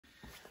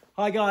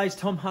Hi guys,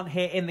 Thom Hunt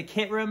here in the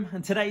kit room,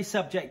 and today's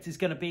subject is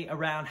going to be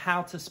around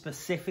how to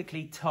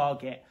specifically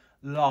target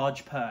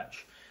large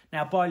perch.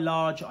 Now by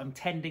large, I'm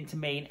tending to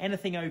mean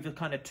anything over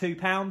kind of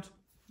 £2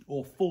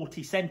 or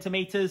 40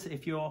 centimeters.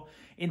 If you're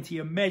into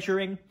your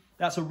measuring,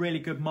 that's a really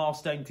good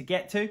milestone to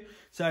get to.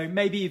 So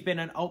maybe you've been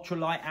an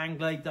ultralight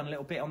angler, you've done a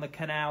little bit on the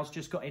canals,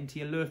 just got into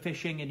your lure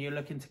fishing and you're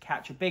looking to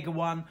catch a bigger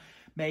one.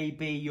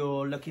 Maybe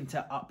you're looking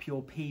to up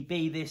your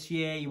PB this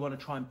year. You want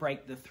to try and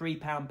break the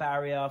 £3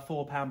 barrier,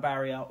 £4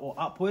 barrier or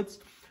upwards.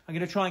 I'm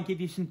going to try and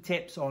give you some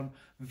tips on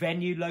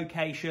venue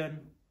location,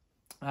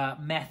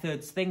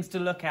 methods, things to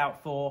look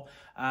out for,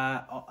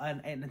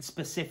 and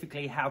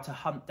specifically how to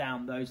hunt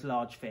down those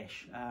large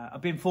fish.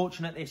 I've been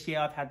fortunate this year.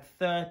 I've had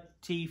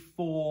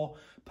 34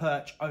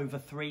 perch over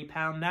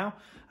 £3 now.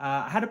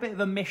 I had a bit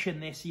of a mission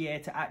this year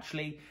to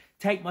actually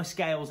take my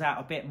scales out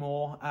a bit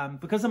more.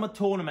 Because I'm a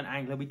tournament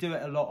angler, we do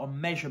it a lot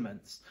on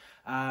measurements.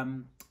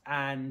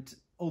 And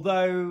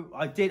although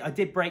I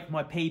did break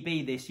my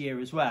PB this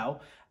year as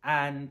well,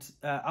 and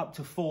up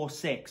to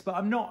 4.6, but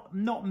I'm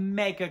not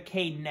mega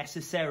keen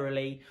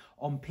necessarily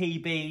on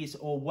PBs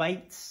or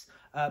weights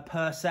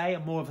per se.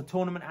 I'm more of a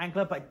tournament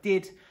angler, but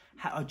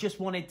I just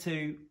wanted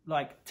to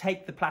like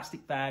take the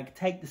plastic bag,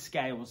 take the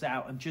scales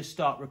out and just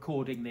start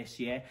recording this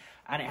year.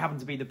 And it happened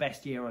to be the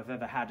best year I've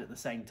ever had at the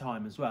same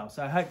time as well.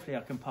 So hopefully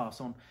I can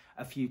pass on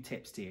a few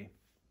tips to you.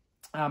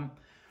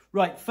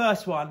 Right,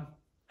 first one,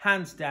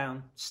 hands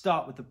down,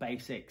 start with the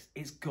basics.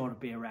 It's got to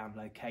be around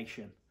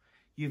location.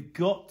 You've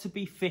got to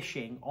be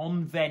fishing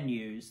on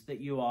venues that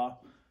you are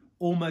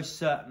almost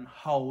certain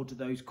hold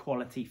those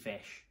quality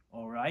fish,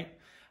 all right?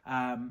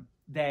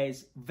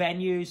 There's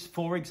venues,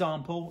 for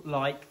example,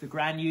 like the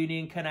Grand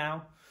Union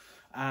Canal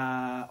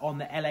on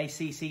the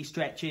LACC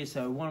stretches,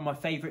 so one of my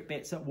favourite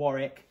bits at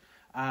Warwick.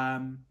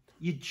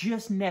 You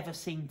just never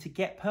seem to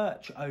get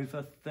perch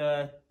over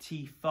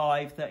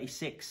 35,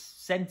 36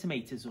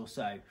 centimetres or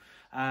so.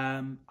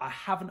 I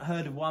haven't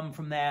heard of one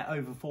from there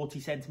over 40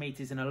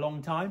 centimetres in a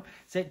long time.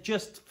 So it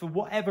just, for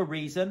whatever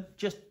reason,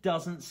 just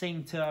doesn't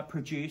seem to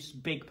produce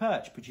big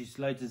perch. Produces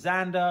loads of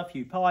zander, a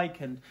few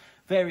pike and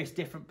various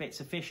different bits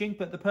of fishing.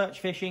 But the perch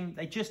fishing,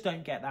 they just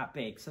don't get that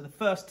big. So the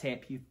first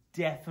tip, you've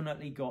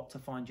definitely got to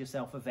find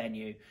yourself a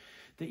venue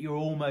that you're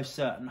almost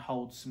certain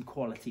holds some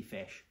quality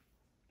fish.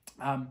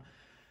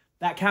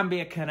 That can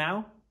be a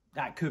canal.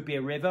 That could be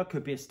a river,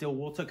 could be a still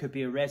water, could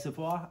be a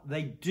reservoir.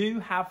 They do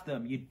have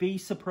them. You'd be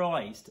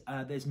surprised.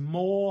 There's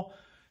more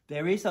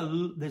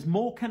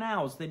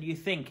canals than you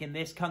think in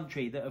this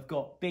country that have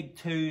got big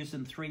 £2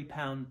 and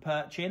 £3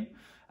 perch in.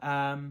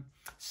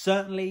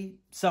 Certainly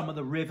some of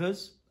the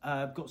rivers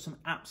have got some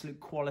absolute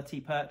quality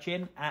perch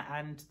in,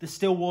 and the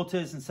still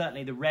waters and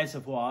certainly the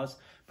reservoirs,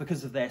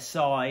 because of their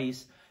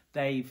size,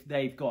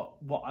 they've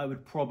got what I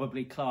would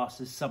probably class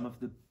as some of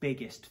the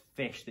biggest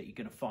fish that you're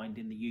going to find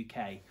in the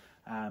UK.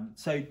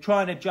 So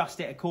try and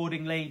adjust it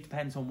accordingly,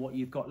 depends on what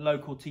you've got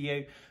local to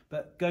you,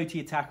 but go to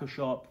your tackle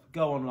shop,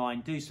 go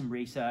online, do some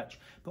research,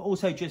 but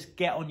also just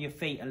get on your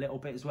feet a little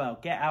bit as well.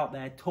 Get out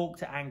there, talk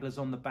to anglers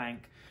on the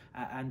bank,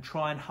 and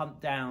try and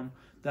hunt down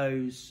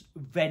those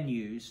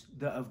venues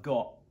that have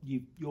got,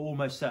 you're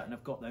almost certain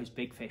have got those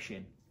big fish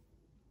in.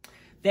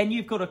 Then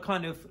you've got to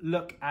kind of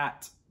look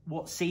at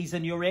what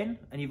season you're in,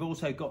 and you've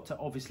also got to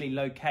obviously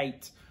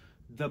locate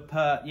the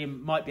perch. You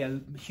might be a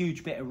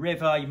huge bit of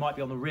river, you might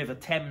be on the River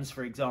Thames,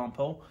 for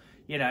example.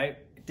 You know,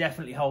 it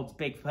definitely holds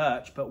big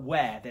perch, but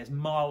where? There's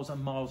miles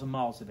and miles and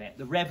miles of it.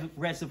 The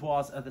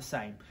reservoirs are the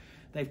same.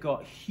 They've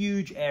got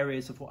huge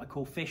areas of what I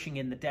call fishing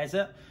in the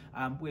desert,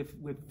 with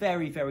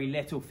very, very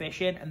little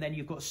fish in, and then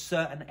you've got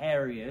certain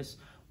areas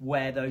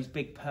where those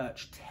big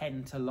perch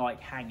tend to like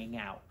hanging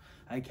out,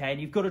 okay? And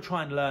you've got to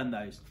try and learn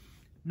those.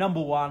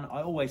 Number one,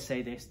 I always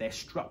say this, they're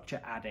structure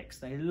addicts.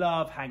 They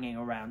love hanging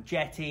around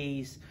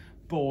jetties,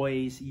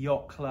 buoys,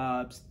 yacht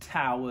clubs,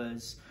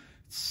 towers,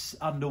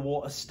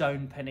 underwater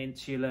stone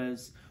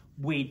peninsulas,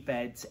 weed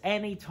beds,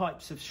 any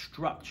types of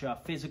structure,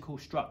 physical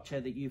structure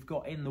that you've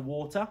got in the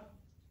water.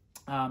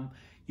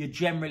 You're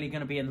generally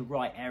going to be in the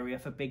right area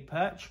for big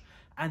perch.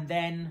 And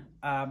then,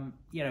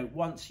 you know,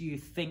 once you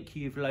think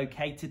you've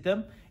located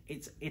them,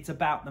 it's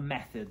about the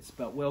methods,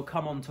 but we'll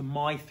come on to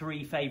my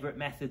 3 favorite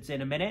methods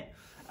in a minute.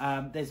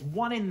 There's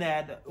one in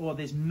there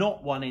there's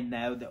not one in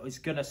there that is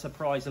going to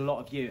surprise a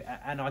lot of you,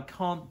 and I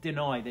can't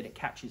deny that it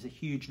catches a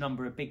huge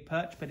number of big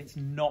perch, but it's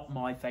not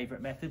my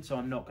favorite method, so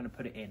I'm not going to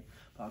put it in,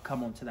 but I'll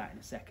come on to that in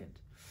a second.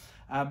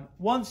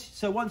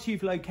 Once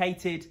you've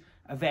located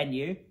a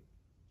venue,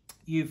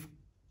 you've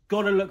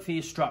got to look for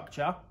your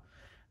structure,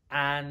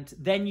 and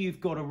then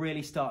you've got to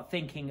really start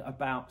thinking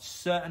about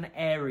certain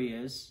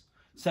areas.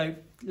 So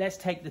let's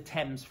take the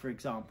Thames, for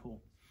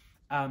example.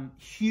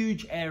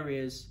 Huge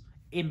areas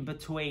in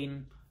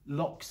between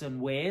locks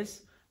and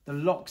weirs. The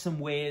locks and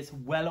weirs,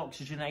 well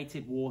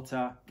oxygenated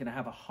water, going to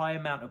have a high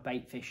amount of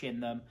bait fish in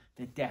them.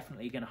 They're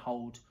definitely going to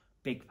hold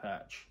big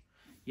perch.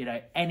 You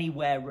know,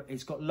 anywhere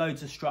it's got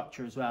loads of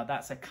structure as well,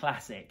 that's a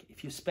classic.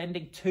 If you're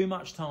spending too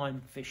much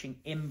time fishing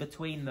in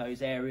between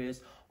those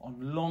areas on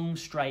long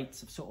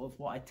straights of sort of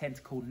what I tend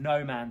to call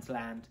no man's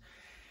land,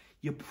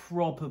 you're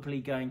probably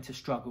going to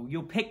struggle.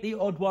 You'll pick the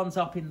odd ones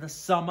up in the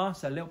summer,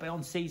 so a little bit on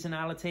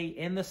seasonality.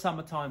 In the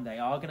summertime, they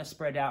are going to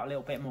spread out a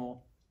little bit more.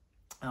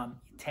 You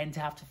tend to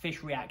have to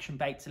fish reaction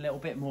baits a little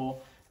bit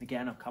more.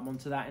 Again, I'll come on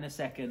to that in a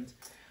second.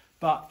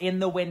 But in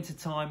the winter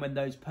time, when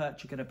those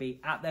perch are going to be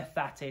at their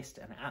fattest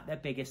and at their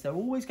biggest, they're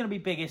always going to be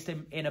biggest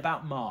in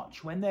about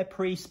March. When they're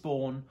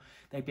pre-spawn,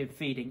 they've been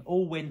feeding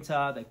all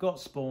winter, they've got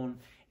spawn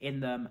in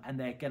them, and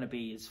they're going to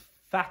be as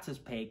fat as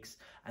pigs.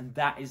 And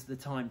that is the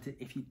time to,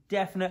 if you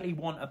definitely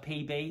want a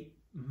PB,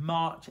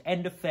 March,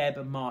 end of Feb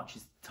and March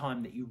is the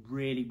time that you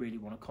really, really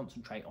want to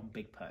concentrate on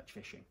big perch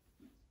fishing.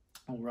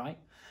 All right.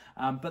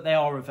 But they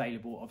are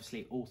available,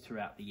 obviously, all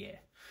throughout the year.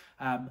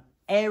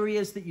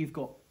 Areas that you've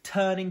got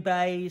turning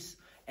bays,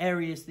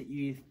 areas that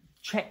you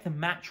check the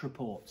match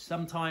reports.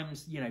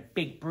 Sometimes, you know,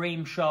 big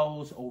bream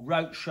shoals or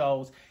roach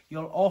shoals,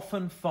 you'll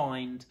often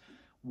find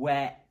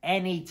where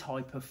any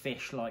type of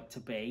fish like to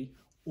be,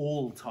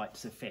 all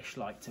types of fish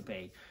like to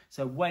be.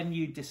 So when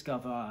you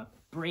discover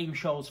bream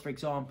shoals, for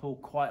example,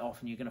 quite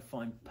often you're going to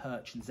find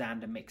perch and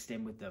zander mixed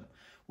in with them.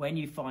 When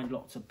you find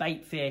lots of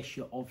bait fish,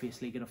 you're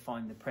obviously going to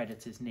find the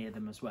predators near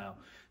them as well.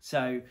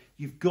 So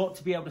you've got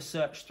to be able to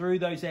search through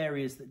those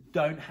areas that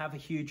don't have a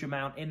huge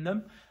amount in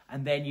them.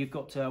 And then you've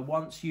got to,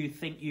 once you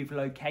think you've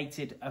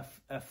located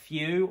a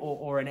few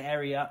or an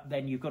area,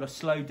 then you've got to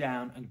slow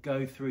down and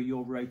go through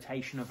your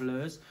rotation of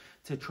lures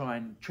to try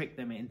and trick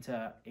them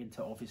into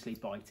obviously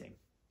biting.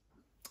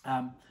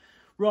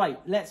 Right,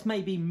 let's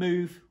maybe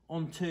move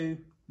on to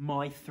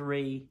my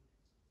 3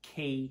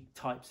 key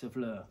types of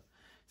lure.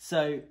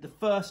 So the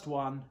first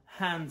one,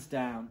 hands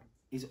down,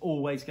 is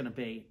always going to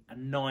be a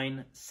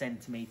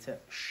 9cm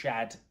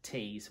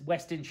Shadteez,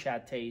 Westin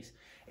Shadteez.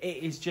 It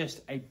is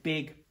just a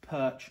big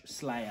perch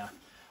slayer.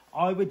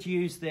 I would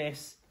use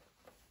this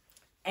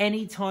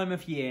any time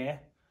of year,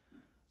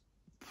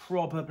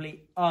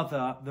 probably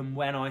other than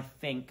when I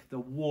think the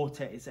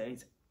water is at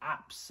its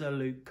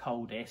absolute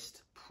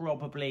coldest,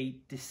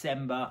 probably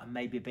December and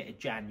maybe a bit of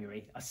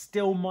January. I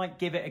still might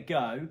give it a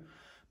go,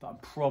 but I'm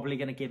probably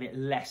going to give it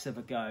less of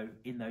a go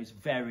in those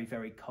very,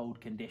 very cold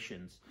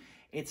conditions.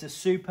 It's a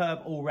superb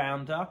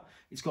all-rounder.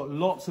 It's got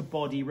lots of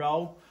body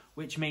roll,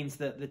 which means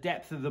that the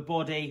depth of the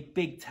body,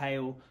 big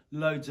tail,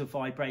 loads of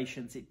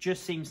vibrations. It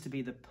just seems to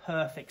be the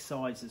perfect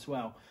size as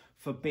well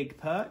for big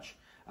perch.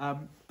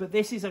 But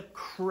this is a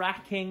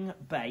cracking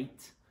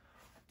bait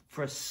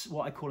for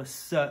what I call a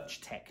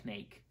search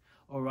technique.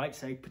 All right,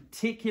 so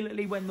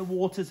particularly when the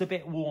water's a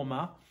bit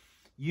warmer,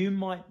 you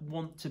might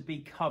want to be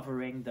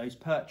covering those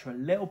perch a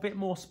little bit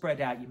more spread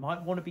out. You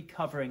might want to be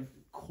covering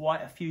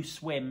quite a few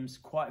swims,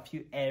 quite a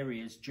few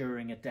areas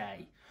during a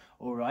day.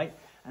 All right,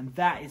 and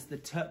that is the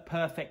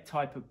perfect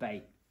type of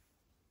bait.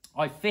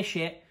 I fish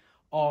it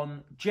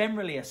on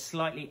generally a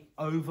slightly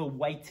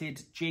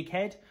overweighted jig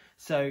head.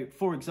 So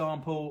for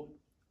example,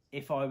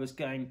 if I was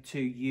going to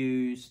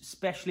use,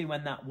 especially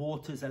when that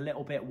water's a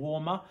little bit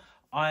warmer,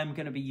 I'm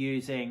going to be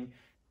using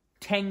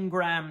 10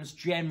 grams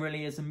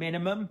generally as a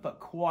minimum, but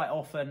quite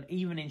often,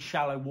 even in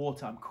shallow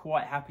water, I'm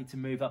quite happy to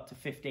move up to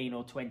 15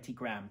 or 20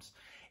 grams.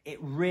 It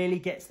really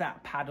gets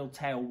that paddle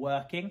tail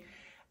working.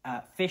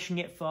 Fishing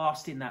it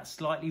fast in that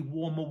slightly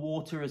warmer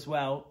water as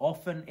well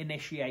often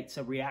initiates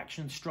a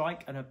reaction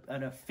strike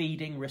and a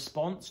feeding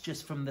response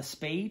just from the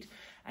speed,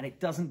 and it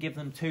doesn't give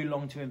them too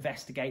long to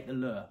investigate the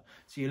lure.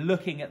 So you're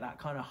looking at that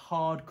kind of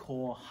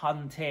hardcore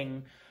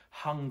hunting,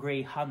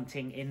 hungry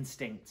hunting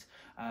instinct.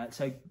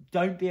 So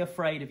don't be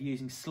afraid of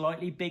using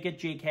slightly bigger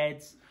jig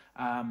heads,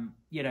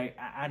 you know,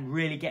 and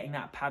really getting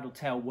that paddle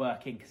tail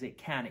working, because it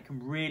can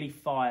really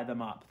fire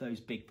them up,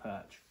 those big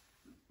perch.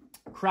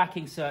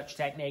 Cracking search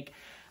technique,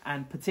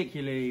 and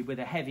particularly with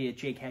a heavier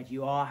jig head,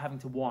 you are having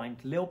to wind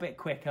a little bit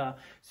quicker,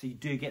 so you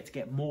do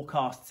get more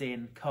casts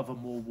in, cover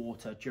more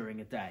water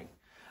during a day.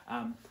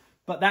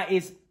 But that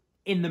is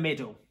in the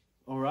middle,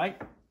 all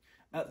right?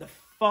 At the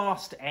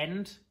fast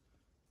end,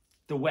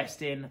 the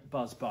Westin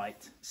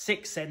Buzzbite,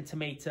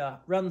 6cm,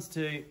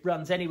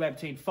 runs anywhere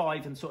between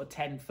 5 and sort of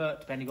 10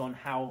 foot, depending on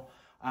how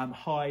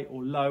high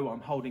or low I'm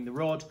holding the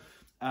rod,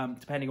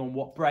 depending on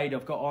what braid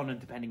I've got on and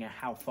depending on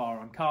how far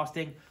I'm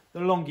casting. The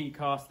longer you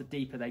cast, the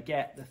deeper they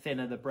get, the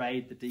thinner the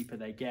braid, the deeper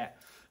they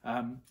get,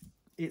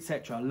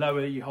 etc.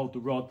 Lower you hold the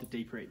rod, the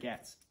deeper it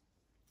gets.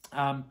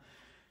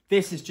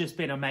 This has just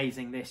been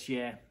amazing this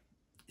year.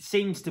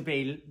 Seems to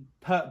be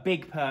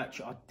big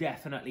perch are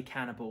definitely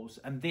cannibals,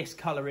 and this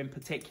colour in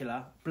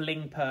particular,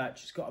 bling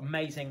perch, it's got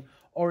amazing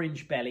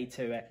orange belly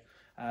to it,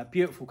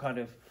 beautiful kind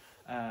of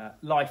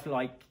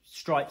lifelike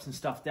stripes and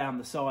stuff down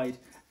the side,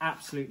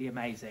 absolutely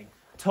amazing.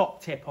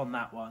 Top tip on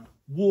that one,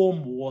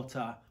 warm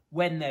water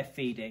when they're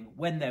feeding,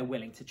 when they're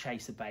willing to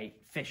chase a bait,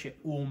 fish it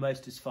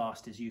almost as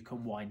fast as you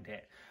can wind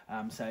it.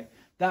 So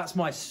that's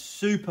my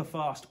super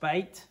fast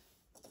bait.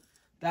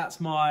 That's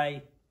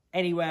my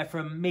anywhere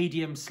from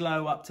medium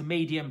slow up to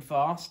medium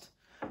fast.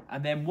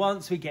 And then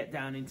once we get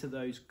down into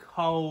those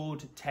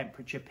cold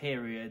temperature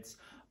periods,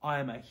 I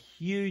am a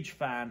huge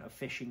fan of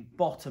fishing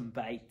bottom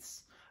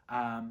baits.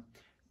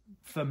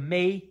 For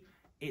me,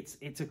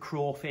 It's a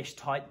crawfish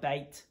type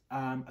bait,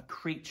 a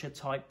creature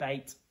type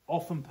bait,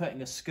 often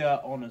putting a skirt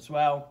on as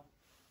well.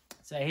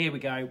 So here we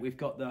go. We've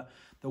got the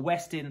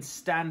Westin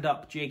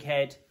stand-up jig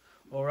head.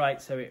 All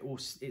right, so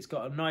it's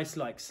got a nice,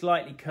 like,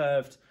 slightly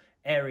curved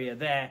area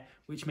there,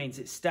 which means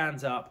it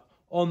stands up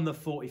on the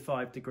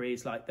 45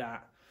 degrees like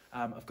that.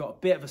 I've got a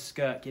bit of a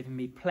skirt giving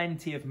me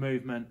plenty of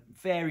movement.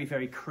 Very,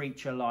 very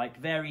creature-like,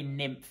 very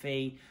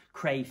nymphy,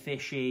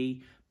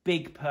 crayfishy.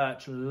 Big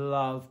perch,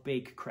 love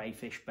big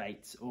crayfish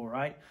baits, all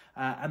right?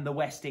 And the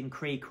Westin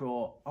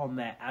Crecraw on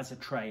there as a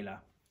trailer.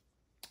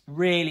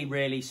 Really,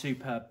 really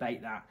superb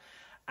bait, that.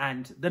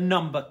 And the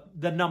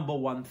number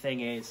one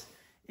thing is,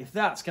 if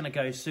that's going to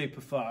go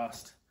super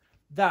fast,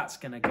 that's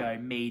going to go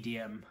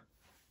medium,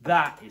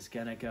 that is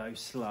going to go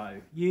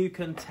slow. You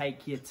can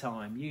take your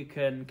time. You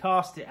can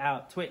cast it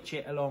out, twitch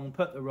it along,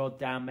 put the rod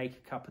down, make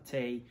a cup of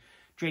tea,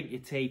 drink your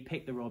tea,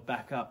 pick the rod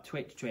back up,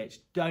 twitch, twitch.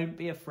 Don't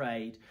be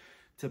afraid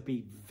to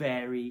be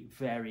very,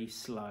 very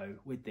slow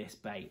with this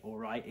bait, all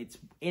right? It's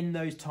in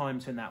those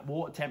times when that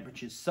water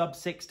temperature is sub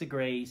 6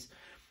 degrees,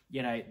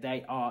 you know,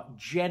 they are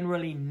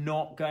generally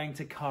not going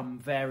to come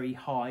very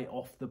high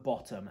off the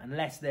bottom,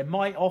 unless there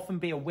might often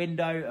be a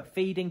window, a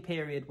feeding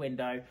period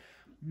window,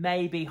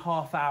 maybe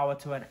half hour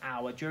to an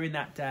hour during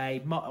that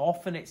day.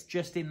 Often it's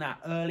just in that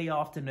early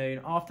afternoon,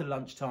 after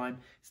lunchtime.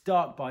 It's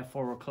dark by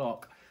 4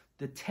 o'clock.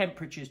 The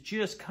temperature's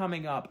just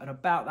coming up, and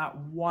about that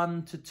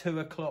 1 to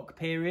 2 o'clock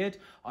period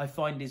I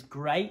find is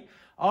great.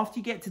 After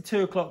you get to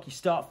 2 o'clock, you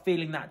start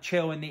feeling that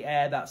chill in the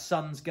air, that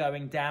sun's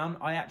going down.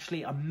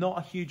 I'm not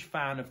a huge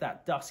fan of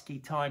that dusky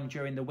time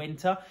during the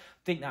winter. I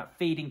think that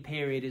feeding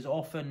period is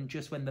often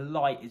just when the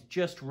light is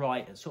just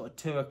right at sort of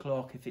 2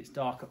 o'clock if it's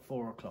dark at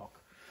 4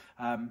 o'clock.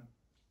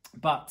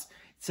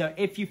 So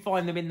if you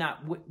find them in that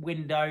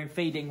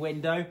feeding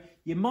window,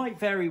 you might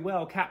very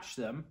well catch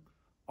them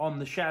on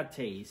the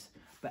Shadteez.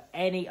 But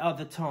any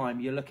other time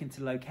you're looking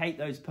to locate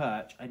those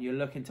perch and you're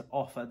looking to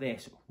offer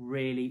this,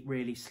 really,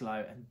 really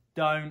slow, and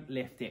don't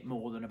lift it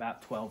more than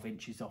about 12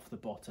 inches off the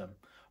bottom.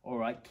 All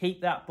right,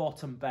 keep that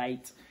bottom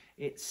bait.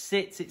 It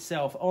sits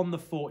itself on the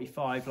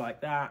 45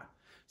 like that.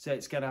 So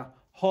it's going to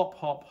hop,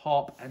 hop,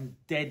 hop, and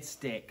dead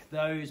stick.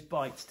 Those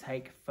bites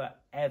take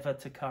forever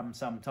to come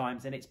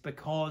sometimes, and it's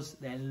because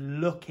they're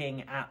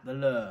looking at the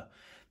lure.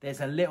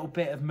 There's a little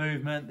bit of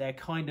movement. They're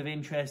kind of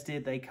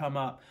interested. They come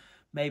up.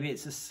 Maybe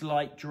it's a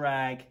slight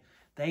drag.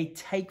 They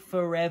take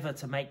forever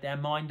to make their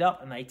mind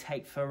up, and they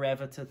take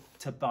forever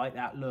to bite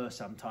that lure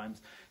sometimes.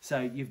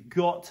 So you've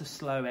got to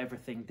slow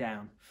everything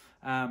down.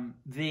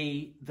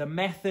 The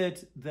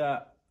method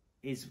that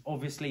is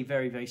obviously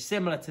very, very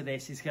similar to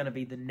this is going to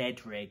be the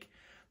Ned rig.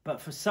 But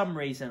for some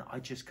reason, I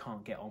just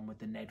can't get on with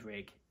the Ned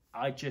rig.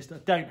 I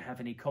don't have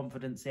any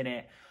confidence in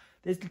it.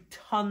 There's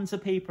tons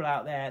of people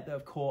out there that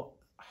have caught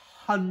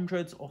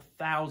hundreds or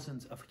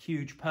thousands of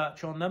huge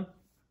perch on them.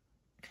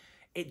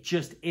 It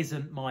just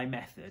isn't my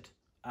method.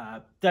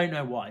 Don't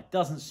know why. It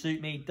doesn't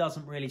suit me,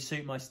 doesn't really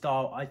suit my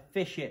style. I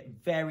fish it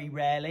very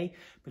rarely,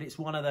 but it's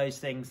one of those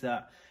things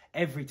that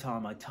every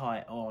time I tie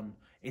it on,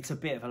 it's a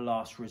bit of a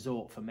last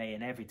resort for me,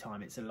 and every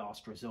time it's a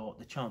last resort,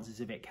 the chances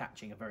of it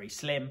catching are very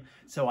slim,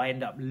 so I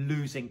end up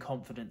losing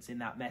confidence in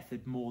that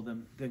method more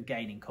than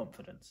gaining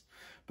confidence.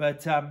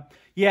 But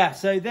yeah,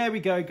 so there we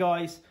go,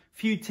 guys.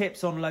 Few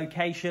tips on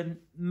location.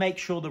 Make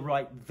sure the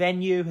right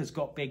venue has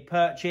got big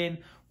perch in.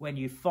 When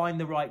you find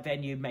the right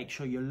venue, make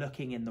sure you're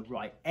looking in the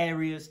right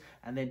areas,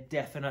 and then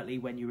definitely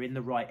when you're in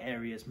the right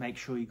areas, make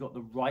sure you got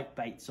the right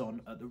baits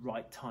on at the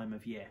right time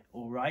of year,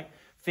 all right?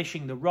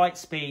 Fishing the right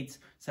speeds.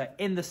 So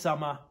in the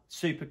summer,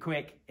 super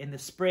quick. In the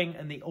spring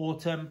and the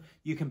autumn,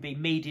 you can be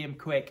medium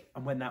quick.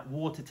 And when that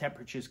water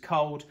temperature is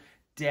cold,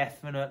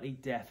 definitely,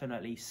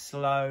 definitely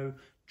slow,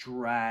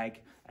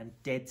 drag, and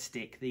dead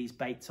stick these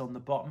baits on the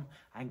bottom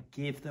and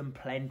give them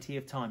plenty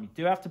of time. You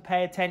do have to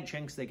pay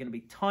attention because they're going to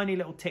be tiny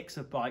little ticks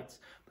of bites,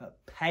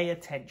 but pay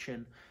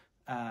attention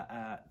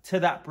to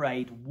that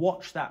braid,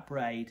 watch that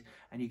braid,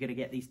 and you're going to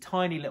get these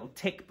tiny little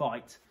tick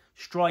bites,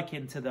 strike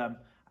into them.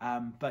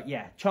 But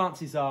yeah,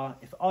 chances are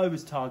if I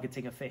was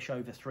targeting a fish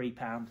over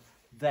 £3,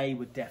 they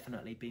would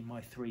definitely be my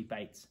 3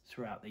 baits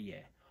throughout the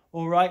year.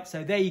 All right,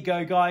 so there you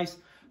go, guys.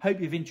 Hope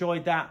you've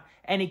enjoyed that.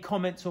 Any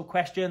comments or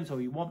questions,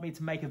 or you want me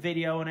to make a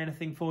video on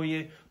anything for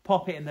you,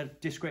 pop it in the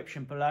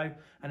description below.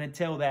 And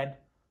until then,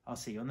 I'll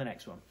see you on the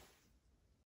next one.